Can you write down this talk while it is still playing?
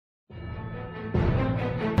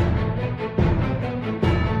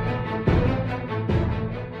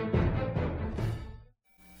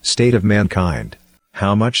State of Mankind.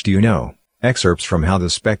 How much do you know? Excerpts from How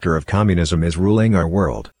the Spectre of Communism is Ruling Our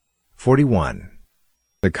World. 41.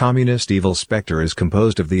 The communist evil spectre is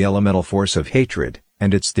composed of the elemental force of hatred,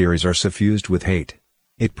 and its theories are suffused with hate.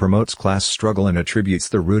 It promotes class struggle and attributes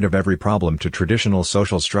the root of every problem to traditional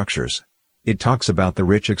social structures. It talks about the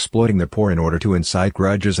rich exploiting the poor in order to incite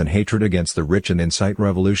grudges and hatred against the rich and incite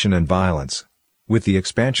revolution and violence. With the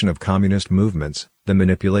expansion of communist movements, the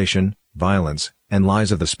manipulation, violence, and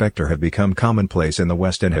lies of the spectre have become commonplace in the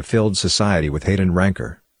West and have filled society with hate and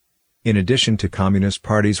rancor. In addition to Communist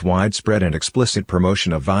Party's widespread and explicit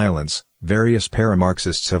promotion of violence, various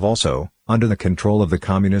para-Marxists have also, under the control of the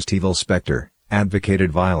communist evil spectre,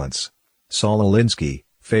 advocated violence. Saul Alinsky,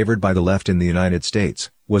 favored by the left in the United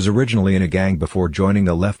States, was originally in a gang before joining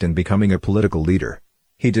the left and becoming a political leader.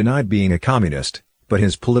 He denied being a communist, but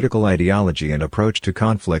his political ideology and approach to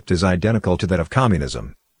conflict is identical to that of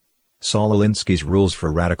communism. Saul Alinsky's Rules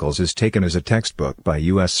for Radicals is taken as a textbook by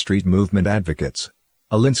U.S. street movement advocates.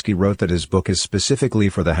 Alinsky wrote that his book is specifically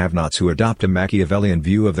for the have-nots who adopt a Machiavellian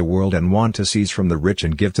view of the world and want to seize from the rich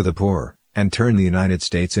and give to the poor, and turn the United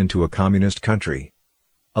States into a communist country.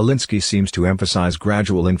 Alinsky seems to emphasize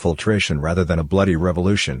gradual infiltration rather than a bloody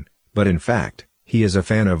revolution, but in fact, he is a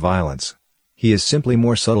fan of violence. He is simply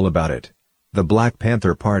more subtle about it. The Black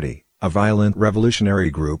Panther Party, a violent revolutionary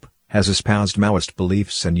group, has espoused Maoist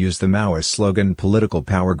beliefs and used the Maoist slogan "Political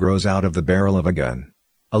power grows out of the barrel of a gun."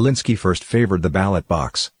 Alinsky first favored the ballot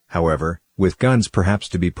box, however, with guns perhaps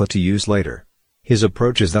to be put to use later. His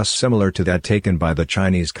approach is thus similar to that taken by the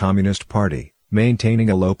Chinese Communist Party, maintaining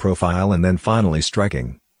a low profile and then finally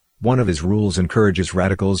striking. One of his rules encourages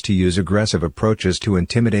radicals to use aggressive approaches to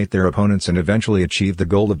intimidate their opponents and eventually achieve the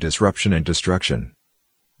goal of disruption and destruction.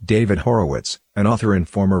 David Horowitz, an author and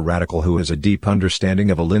former radical who has a deep understanding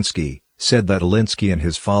of Alinsky, said that Alinsky and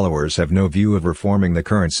his followers have no view of reforming the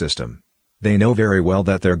current system. They know very well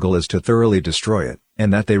that their goal is to thoroughly destroy it,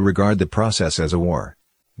 and that they regard the process as a war.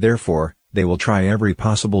 Therefore, they will try every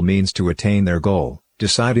possible means to attain their goal,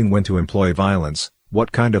 deciding when to employ violence,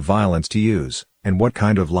 what kind of violence to use, and what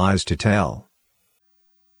kind of lies to tell.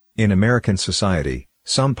 In American society,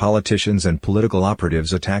 some politicians and political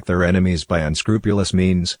operatives attack their enemies by unscrupulous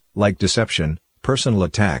means, like deception, personal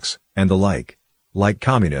attacks, and the like. Like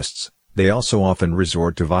communists, they also often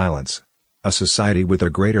resort to violence. A society with a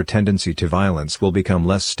greater tendency to violence will become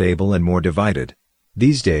less stable and more divided.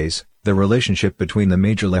 These days, the relationship between the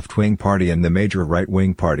major left-wing party and the major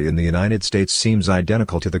right-wing party in the United States seems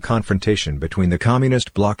identical to the confrontation between the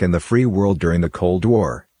communist bloc and the free world during the Cold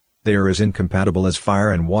War. They are as incompatible as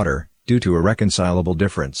fire and water, due to irreconcilable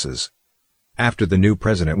differences. After the new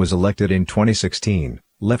president was elected in 2016,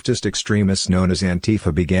 leftist extremists known as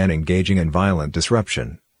Antifa began engaging in violent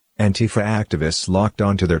disruption. Antifa activists locked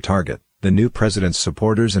onto their target, the new president's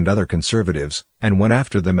supporters and other conservatives, and went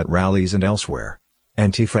after them at rallies and elsewhere.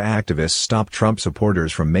 Antifa activists stopped Trump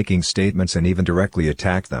supporters from making statements and even directly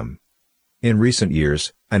attacked them. In recent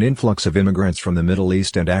years, an influx of immigrants from the Middle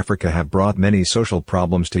East and Africa have brought many social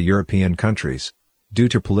problems to European countries. Due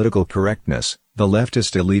to political correctness, the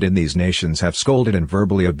leftist elite in these nations have scolded and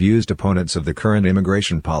verbally abused opponents of the current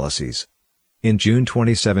immigration policies. In June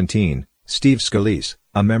 2017, Steve Scalise,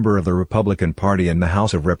 a member of the Republican Party and the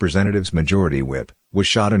House of Representatives Majority Whip, was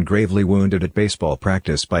shot and gravely wounded at baseball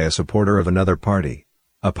practice by a supporter of another party.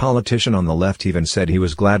 A politician on the left even said he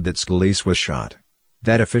was glad that Scalise was shot.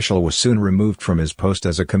 That official was soon removed from his post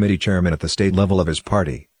as a committee chairman at the state level of his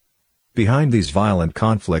party. Behind these violent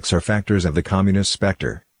conflicts are factors of the communist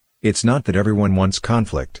specter. It's not that everyone wants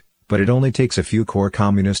conflict, but it only takes a few core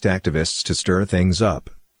communist activists to stir things up.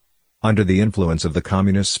 Under the influence of the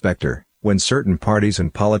communist specter, when certain parties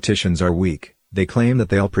and politicians are weak, they claim that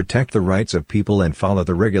they'll protect the rights of people and follow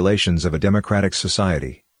the regulations of a democratic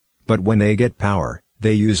society. But when they get power,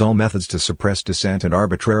 they use all methods to suppress dissent and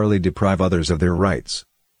arbitrarily deprive others of their rights.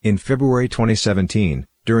 In February 2017,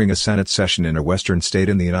 during a Senate session in a western state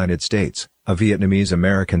in the United States, a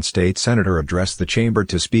Vietnamese-American state senator addressed the chamber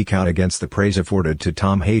to speak out against the praise afforded to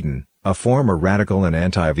Tom Hayden, a former radical and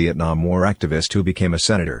anti-Vietnam War activist who became a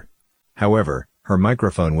senator. However, her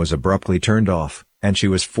microphone was abruptly turned off, and she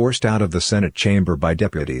was forced out of the Senate chamber by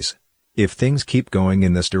deputies. If things keep going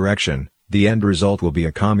in this direction, the end result will be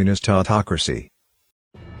a communist autocracy.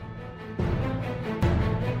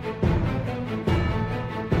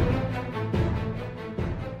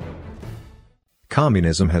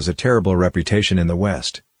 Communism has a terrible reputation in the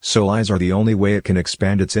West, so lies are the only way it can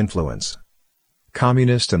expand its influence.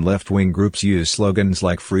 Communist and left-wing groups use slogans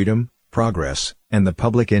like freedom, progress, and the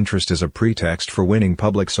public interest as a pretext for winning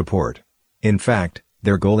public support. In fact,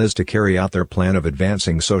 their goal is to carry out their plan of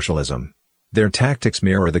advancing socialism. Their tactics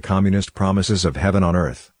mirror the communist promises of heaven on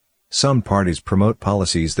earth. Some parties promote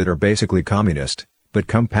policies that are basically communist, but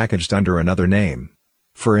come packaged under another name.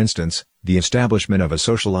 For instance, the establishment of a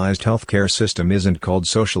socialized healthcare system isn't called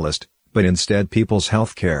socialist, but instead people's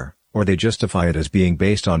healthcare, or they justify it as being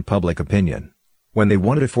based on public opinion. When they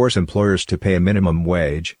wanted to force employers to pay a minimum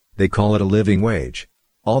wage, they call it a living wage.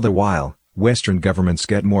 All the while, Western governments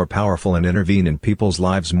get more powerful and intervene in people's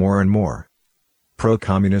lives more and more.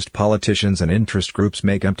 Pro-communist politicians and interest groups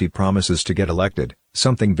make empty promises to get elected,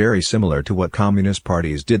 something very similar to what communist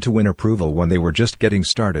parties did to win approval when they were just getting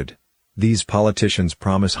started. These politicians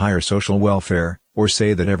promise higher social welfare, or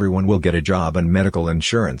say that everyone will get a job and medical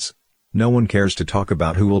insurance. No one cares to talk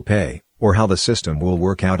about who will pay, or how the system will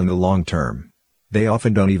work out in the long term. They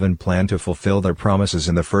often don't even plan to fulfill their promises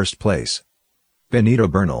in the first place. Benito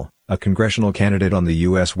Bernal, a congressional candidate on the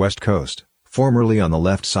U.S. West Coast, formerly on the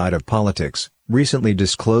left side of politics, recently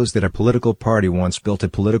disclosed that a political party once built a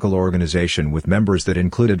political organization with members that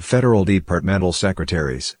included federal departmental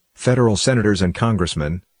secretaries, federal senators and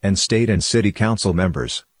congressmen, and state and city council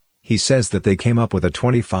members. He says that they came up with a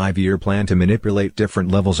 25-year plan to manipulate different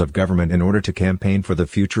levels of government in order to campaign for the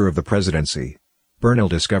future of the presidency. Bernal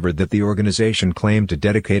discovered that the organization claimed to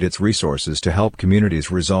dedicate its resources to help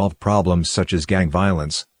communities resolve problems such as gang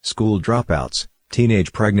violence, school dropouts,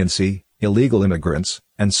 teenage pregnancy, illegal immigrants,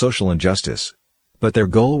 and social injustice. But their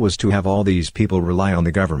goal was to have all these people rely on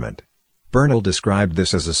the government. Bernal described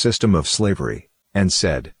this as a system of slavery, and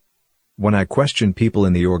said, "When I questioned people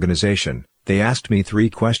in the organization, they asked me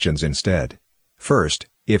 3 questions instead. First,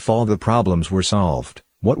 if all the problems were solved,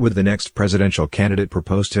 what would the next presidential candidate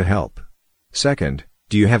propose to help? Second,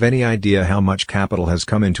 do you have any idea how much capital has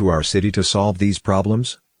come into our city to solve these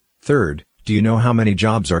problems? Third, do you know how many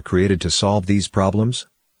jobs are created to solve these problems?"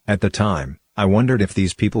 At the time, I wondered if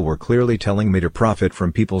these people were clearly telling me to profit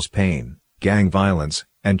from people's pain, gang violence,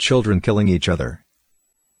 and children killing each other.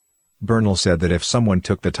 Bernal said that if someone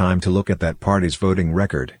took the time to look at that party's voting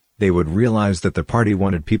record, they would realize that the party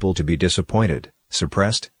wanted people to be disappointed,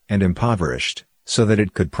 suppressed, and impoverished, so that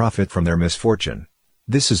it could profit from their misfortune.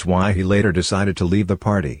 This is why he later decided to leave the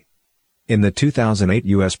party. In the 2008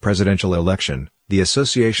 U.S. presidential election, the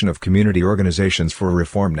Association of Community Organizations for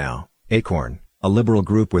Reform Now, ACORN, a liberal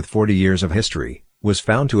group with 40 years of history, was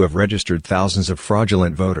found to have registered thousands of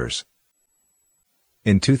fraudulent voters.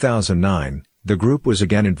 In 2009, the group was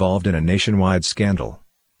again involved in a nationwide scandal.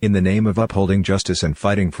 In the name of upholding justice and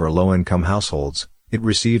fighting for low-income households, it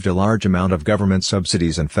received a large amount of government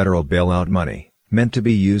subsidies and federal bailout money, meant to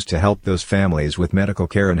be used to help those families with medical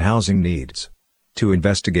care and housing needs. 2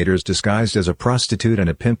 investigators disguised as a prostitute and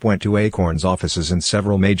a pimp went to ACORN's offices in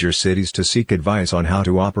several major cities to seek advice on how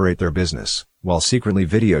to operate their business, while secretly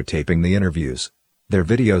videotaping the interviews. Their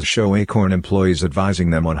videos show ACORN employees advising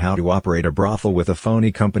them on how to operate a brothel with a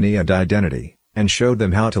phony company and identity, and showed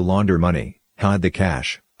them how to launder money, hide the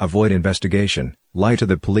cash, avoid investigation, lie to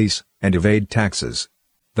the police, and evade taxes.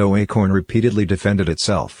 Though ACORN repeatedly defended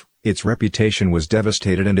itself, its reputation was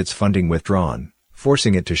devastated and its funding withdrawn,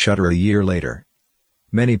 forcing it to shutter a year later.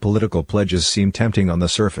 Many political pledges seem tempting on the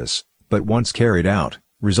surface, but once carried out,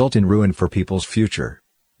 result in ruin for people's future.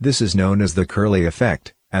 This is known as the Curley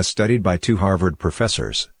effect, as studied by 2 Harvard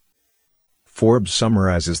professors. Forbes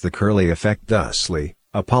summarizes the Curley effect thusly: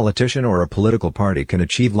 a politician or a political party can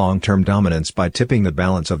achieve long-term dominance by tipping the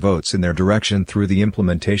balance of votes in their direction through the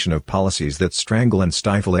implementation of policies that strangle and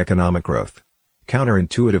stifle economic growth.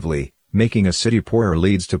 Counterintuitively, making a city poorer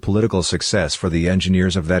leads to political success for the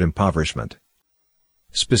engineers of that impoverishment.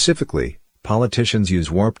 Specifically, politicians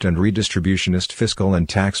use warped and redistributionist fiscal and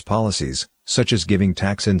tax policies, such as giving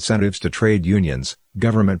tax incentives to trade unions,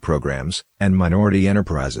 government programs, and minority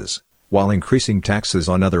enterprises, while increasing taxes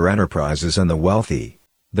on other enterprises and the wealthy.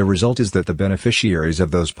 The result is that the beneficiaries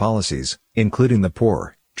of those policies, including the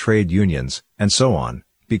poor, trade unions, and so on,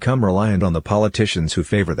 become reliant on the politicians who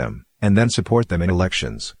favor them, and then support them in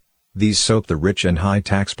elections. These soak the rich and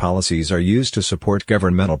high-tax policies are used to support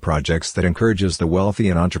governmental projects that encourages the wealthy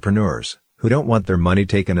and entrepreneurs, who don't want their money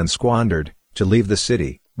taken and squandered, to leave the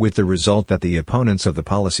city, with the result that the opponents of the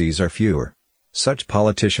policies are fewer. Such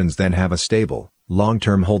politicians then have a stable,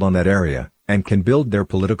 long-term hold on that area, and can build their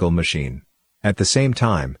political machine. At the same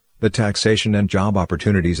time, the taxation and job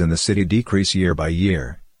opportunities in the city decrease year by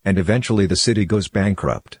year, and eventually the city goes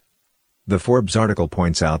bankrupt. The Forbes article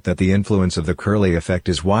points out that the influence of the Curley effect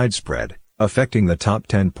is widespread, affecting the top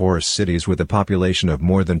 10 poorest cities with a population of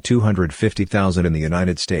more than 250,000 in the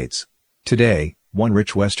United States. Today, one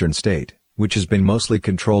rich western state, which has been mostly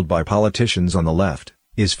controlled by politicians on the left,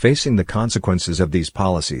 is facing the consequences of these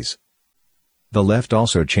policies. The left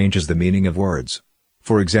also changes the meaning of words.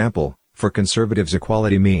 For example, For conservatives,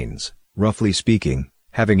 equality means, roughly speaking,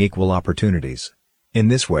 having equal opportunities. In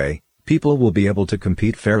this way, people will be able to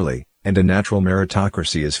compete fairly, and a natural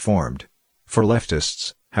meritocracy is formed. For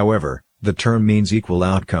leftists, however, the term means equal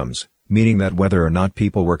outcomes, meaning that whether or not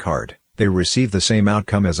people work hard, they receive the same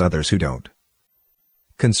outcome as others who don't.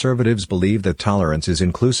 Conservatives believe that tolerance is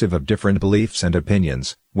inclusive of different beliefs and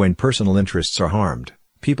opinions. When personal interests are harmed,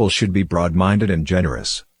 people should be broad-minded and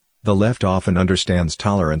generous. The left often understands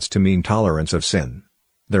tolerance to mean tolerance of sin.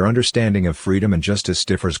 Their understanding of freedom and justice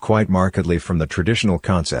differs quite markedly from the traditional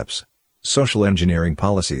concepts. Social engineering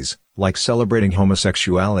policies, like celebrating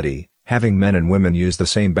homosexuality, having men and women use the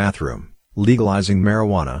same bathroom, legalizing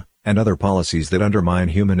marijuana, and other policies that undermine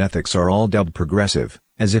human ethics are all dubbed progressive,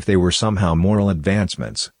 as if they were somehow moral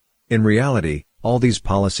advancements. In reality, all these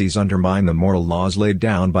policies undermine the moral laws laid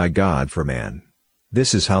down by God for man.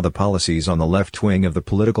 This is how the policies on the left wing of the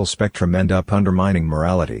political spectrum end up undermining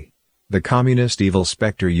morality. The communist evil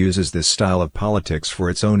specter uses this style of politics for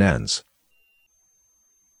its own ends.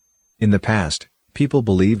 In the past, people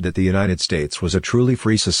believed that the United States was a truly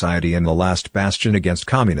free society and the last bastion against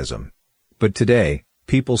communism. But today,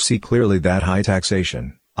 people see clearly that high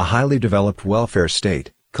taxation, a highly developed welfare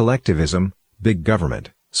state, collectivism, big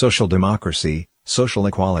government, social democracy, social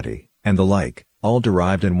equality, and the like, all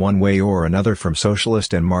derived in one way or another from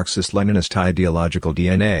socialist and Marxist-Leninist ideological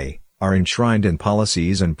DNA, are enshrined in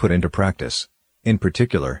policies and put into practice. In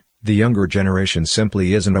particular, the younger generation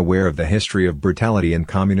simply isn't aware of the history of brutality in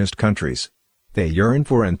communist countries. They yearn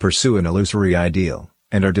for and pursue an illusory ideal,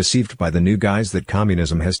 and are deceived by the new guise that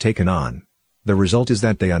communism has taken on. The result is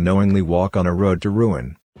that they unknowingly walk on a road to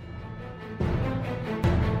ruin.